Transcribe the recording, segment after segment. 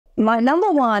My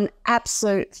number one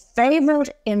absolute favorite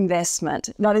investment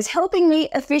that is helping me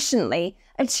efficiently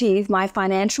achieve my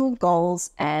financial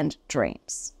goals and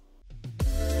dreams.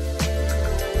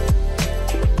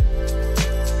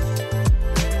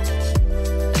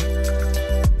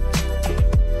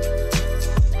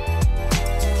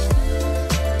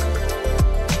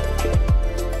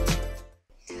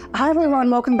 Hi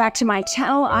everyone, welcome back to my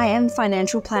channel. I am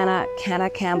financial planner Canna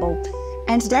Campbell,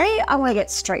 and today I want to get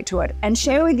straight to it and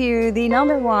share with you the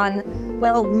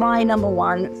my number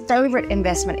one favorite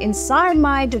investment inside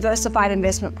my diversified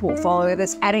investment portfolio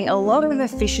that's adding a lot of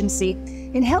efficiency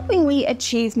in helping me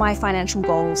achieve my financial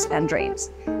goals and dreams.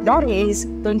 That is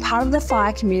being part of the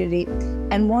FIRE community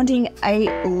and wanting a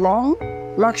long,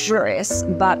 luxurious,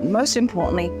 but most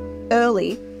importantly,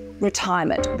 early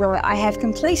retirement, where I have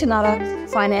complete and utter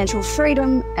financial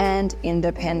freedom and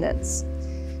independence.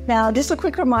 Now, just a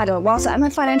quick reminder, whilst I'm a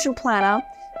financial planner,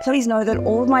 please know that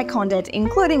all of my content,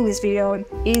 including this video,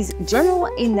 is general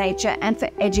in nature and for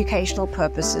educational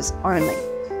purposes only.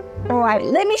 All right,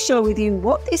 let me share with you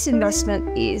what this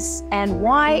investment is and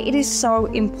why it is so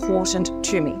important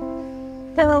to me.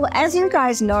 Well, as you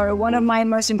guys know, one of my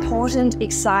most important,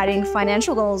 exciting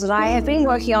financial goals that I have been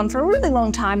working on for a really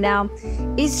long time now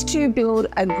is to build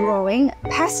a growing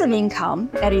passive income,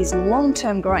 that is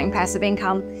long-term growing passive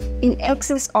income, in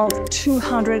excess of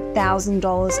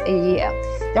 $200,000 a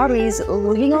year. That is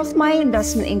living off my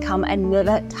investment income and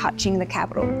never touching the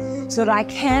capital, so that I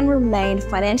can remain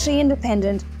financially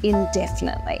independent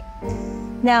indefinitely.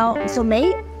 Now, for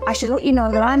me, I should let you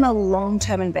know that I'm a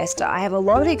long-term investor. I have a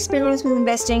lot of experience with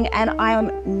investing, and I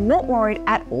am not worried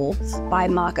at all by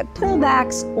market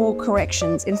pullbacks or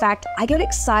corrections. In fact, I get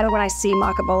excited when I see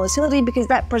market volatility because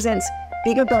that presents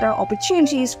bigger, better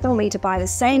opportunities for me to buy the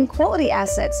same quality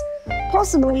assets,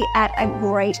 possibly at a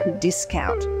great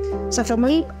discount. So for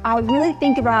me, I really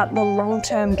think about the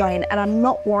long-term gain, and I'm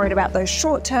not worried about those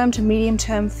short-term to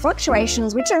medium-term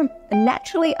fluctuations, which are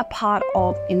naturally a part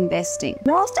of investing.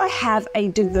 Whilst I have a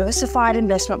diversified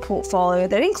investment portfolio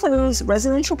that includes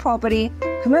residential property,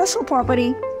 commercial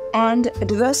property, and a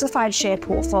diversified share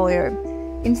portfolio,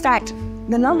 in fact,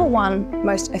 the number one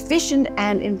most efficient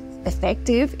and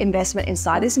effective investment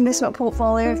inside this investment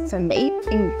portfolio for me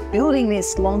in building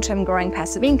this long-term growing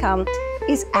passive income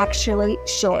is actually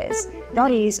shares. That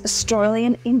is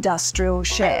Australian industrial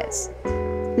shares.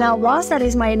 Now, whilst that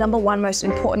is my number one most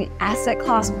important asset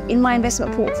class in my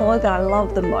investment portfolio that I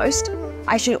love the most,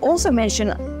 I should also mention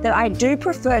that I do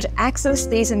prefer to access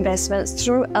these investments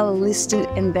through a listed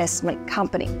investment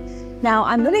company. Now,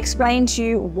 I'm going to explain to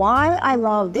you why I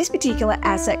love this particular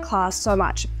asset class so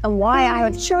much and why I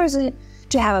have chosen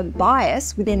to have a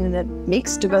bias within the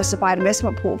mixed diversified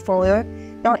investment portfolio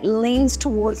that leans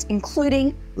towards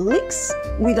including LICs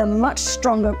with a much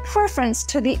stronger preference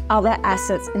to the other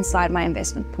assets inside my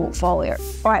investment portfolio.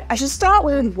 All right, I should start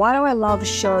with why do I love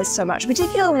shares so much,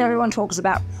 particularly when everyone talks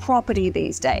about property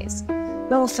these days.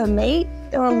 Well, for me,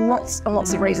 there are lots and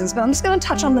lots of reasons, but I'm just going to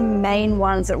touch on the main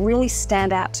ones that really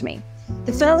stand out to me.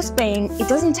 The first being, it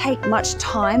doesn't take much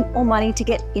time or money to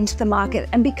get into the market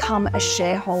and become a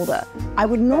shareholder. I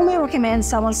would normally recommend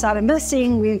someone start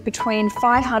investing with between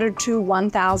 $500 to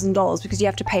 $1,000 because you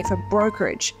have to pay for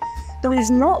brokerage. Though it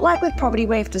is not like with property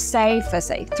where you have to save for,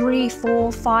 say, 3,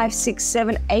 4, 5, 6,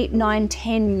 7, 8, 9,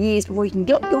 10 years before you can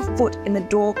get your foot in the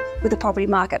door with the property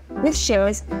market. With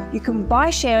shares, you can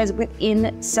buy shares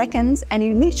within seconds, and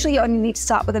you literally only need to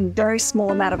start with a very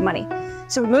small amount of money.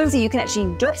 So it means that you can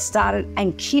actually get started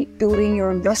and keep building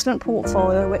your investment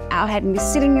portfolio without having to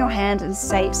sit in your hand and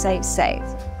save, save, save.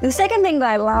 The second thing that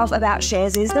I love about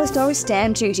shares is there's no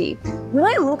stamp duty. When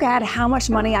I look at how much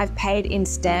money I've paid in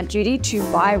stamp duty to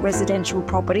buy residential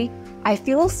property, I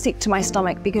feel sick to my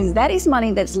stomach because that is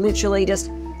money that's literally just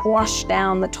flushed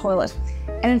down the toilet.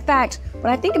 And in fact,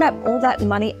 when I think about all that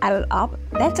money added up,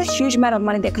 that's a huge amount of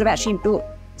money that could have actually built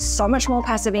so much more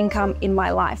passive income in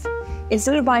my life.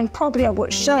 Instead of buying property, I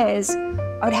bought shares,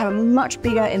 I would have a much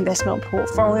bigger investment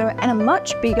portfolio and a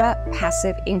much bigger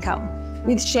passive income.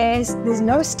 With shares, there's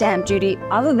no stamp duty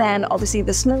other than obviously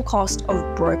the small cost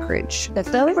of brokerage. The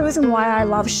third reason why I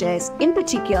love shares, in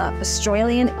particular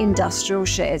Australian industrial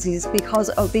shares, is because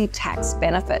of the tax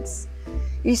benefits.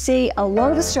 You see, a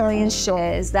lot of Australian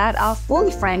shares that are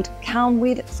fully franked come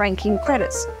with franking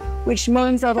credits, which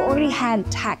means I've already had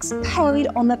tax paid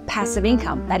on the passive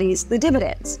income, that is, the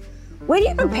dividends. When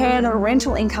you compare the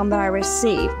rental income that I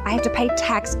receive, I have to pay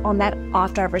tax on that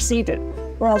after I've received it.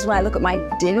 Whereas when I look at my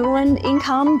dividend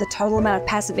income, the total amount of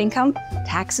passive income,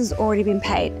 tax has already been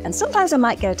paid. And sometimes I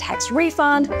might get a tax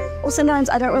refund, or sometimes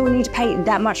I don't really need to pay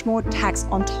that much more tax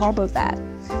on top of that.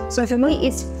 So for me,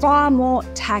 it's far more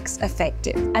tax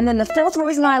effective. And then the fourth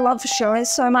reason I love shares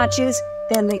so much is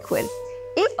they're liquid.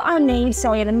 If I need,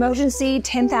 say, an emergency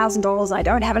 $10,000, I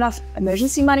don't have enough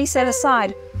emergency money set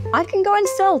aside, I can go and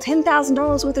sell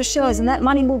 $10,000 worth of shares and that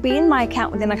money will be in my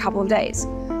account within a couple of days.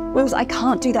 Whereas I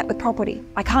can't do that with property.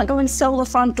 I can't go and sell the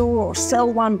front door or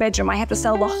sell one bedroom. I have to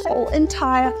sell the whole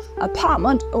entire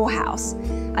apartment or house.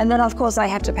 And then of course I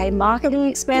have to pay marketing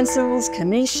expenses,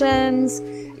 commissions,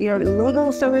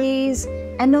 legal fees,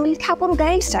 and then capital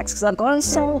gains tax because I've got to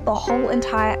sell the whole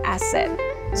entire asset.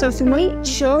 So for me,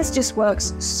 shares just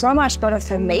works so much better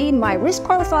for me, my risk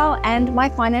profile and my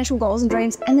financial goals and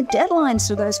dreams and the deadlines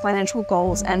to those financial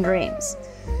goals and dreams.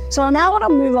 So now I want to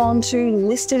move on to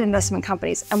listed investment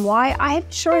companies and why I have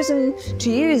chosen to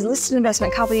use listed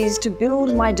investment companies to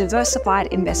build my diversified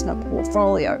investment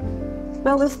portfolio.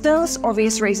 Well, the first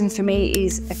obvious reason for me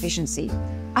is efficiency.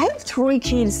 I have 3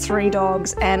 kids, 3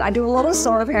 dogs, and I do a lot of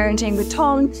solo parenting with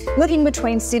Tom, living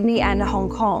between Sydney and Hong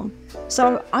Kong.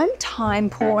 So I'm time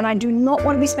poor and I do not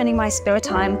want to be spending my spare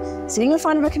time sitting in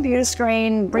front of a computer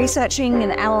screen, researching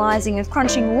and analysing and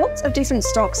crunching lots of different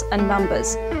stocks and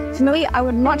numbers. For me, I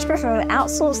would much prefer to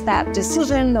outsource that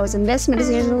decision, those investment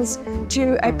decisions,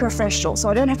 to a professional so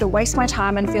I don't have to waste my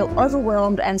time and feel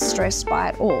overwhelmed and stressed by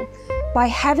it all. By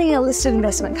having a listed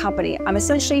investment company, I'm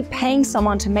essentially paying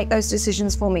someone to make those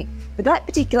decisions for me. But that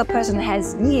particular person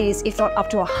has years, if not up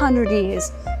to 100 years,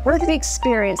 worth of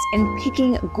experience in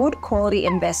picking good quality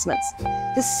investments.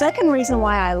 The second reason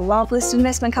why I love listed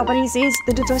investment companies is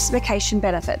the diversification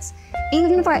benefits.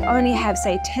 Even if I only have,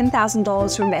 say,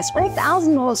 $10,000 to invest or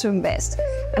 $1,000 to invest,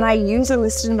 and I use a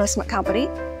listed investment company,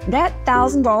 that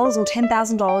 $1,000 or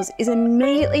 $10,000 is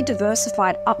immediately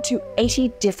diversified up to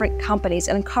 80 different companies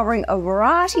and covering a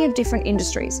variety of different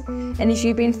industries. And if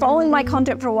you've been following my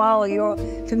content for a while or you're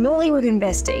familiar with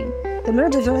investing, the more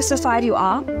diversified you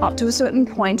are, up to a certain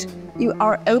point, you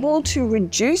are able to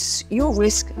reduce your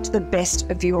risk to the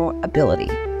best of your ability.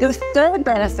 The third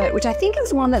benefit, which I think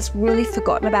is one that's really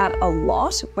forgotten about a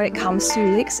lot when it comes to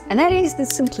LICs, and that is the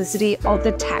simplicity of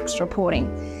the tax reporting.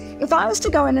 If I was to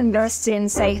go and invest in,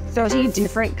 say, 30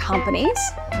 different companies,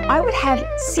 I would have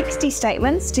 60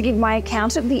 statements to give my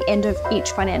accountant at the end of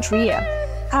each financial year.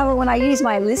 However, when I use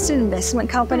my listed investment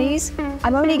companies,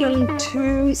 I'm only getting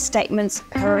 2 statements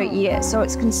per year. So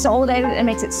it's consolidated and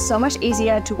makes it so much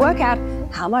easier to work out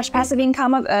how much passive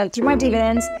income I've earned through my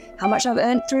dividends, how much I've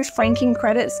earned through franking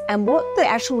credits, and what the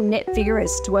actual net figure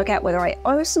is to work out whether I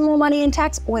owe some more money in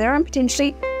tax or whether I'm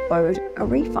potentially owed a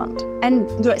refund.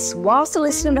 And yes, whilst a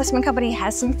listed investment company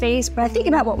has some fees, but I think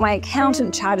about what my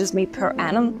accountant charges me per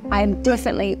annum, I am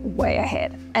definitely way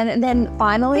ahead. And then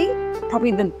finally,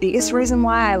 probably the biggest reason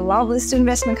why I love listed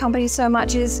investment companies so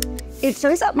much is it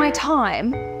frees up my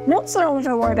time, not so I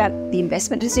don't worry about the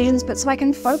investment decisions, but so I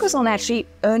can focus on actually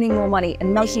earning more money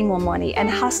and making more money and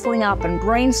hustling up and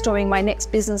brainstorming my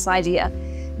next business idea.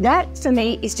 That, for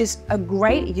me, is just a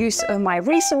great use of my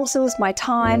resources, my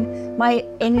time, my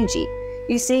energy.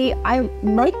 You see, I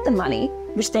make the money,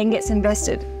 which then gets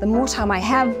invested. The more time I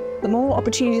have, the more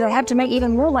opportunities I have to make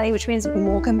even more money, which means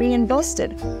more can be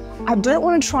invested. I don't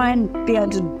want to try and be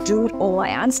able to do it all. I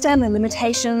understand the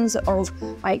limitations of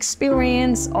my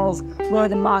experience, of where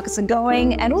the markets are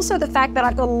going, and also the fact that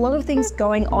I've got a lot of things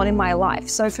going on in my life.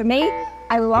 So for me,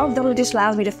 I love that it just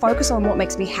allows me to focus on what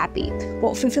makes me happy,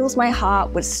 what fulfills my heart,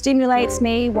 what stimulates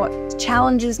me, what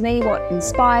challenges me, what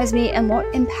inspires me, and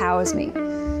what empowers me.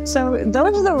 So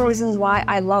those are the reasons why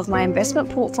I love my investment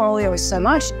portfolio so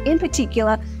much, in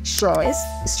particular shares,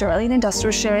 Australian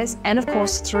industrial shares, and of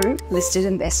course through listed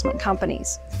investment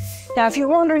companies. Now, if you're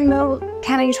wondering, Mel,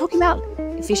 are you talking about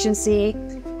efficiency?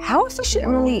 How efficient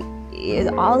really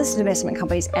are listed investment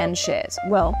companies and shares?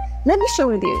 Well, let me share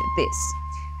with you this.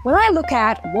 When I look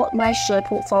at what my share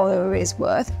portfolio is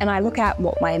worth, and I look at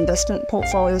what my investment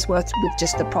portfolio is worth with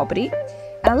just the property,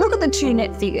 and I look at the 2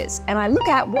 net figures, and I look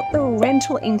at what the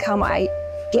rental income I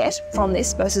get from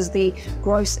this versus the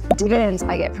gross dividends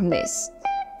I get from this.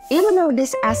 Even though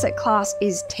this asset class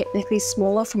is technically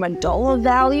smaller from a dollar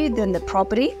value than the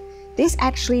property, this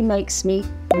actually makes me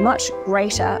much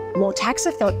greater, more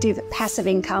tax-effective passive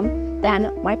income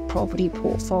than my property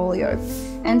portfolio.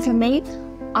 And for me,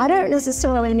 I don't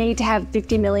necessarily need to have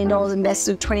 $50 million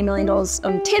invested, $20 million,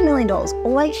 $10 million.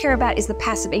 All I care about is the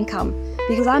passive income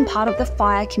because I'm part of the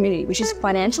FIRE community, which is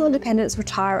Financial Independence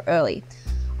Retire Early.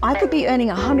 I could be earning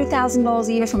 $100,000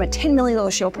 a year from a $10 million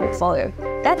share portfolio.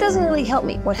 That doesn't really help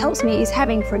me. What helps me is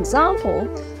having, for example,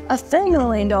 a $30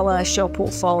 million share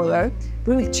portfolio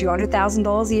with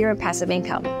 $200,000 a year in passive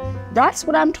income. That's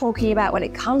what I'm talking about when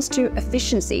it comes to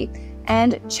efficiency.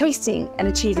 and chasing and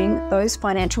achieving those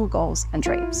financial goals and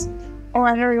dreams. All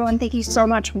right, everyone, thank you so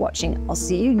much for watching. I'll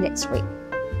see you next week.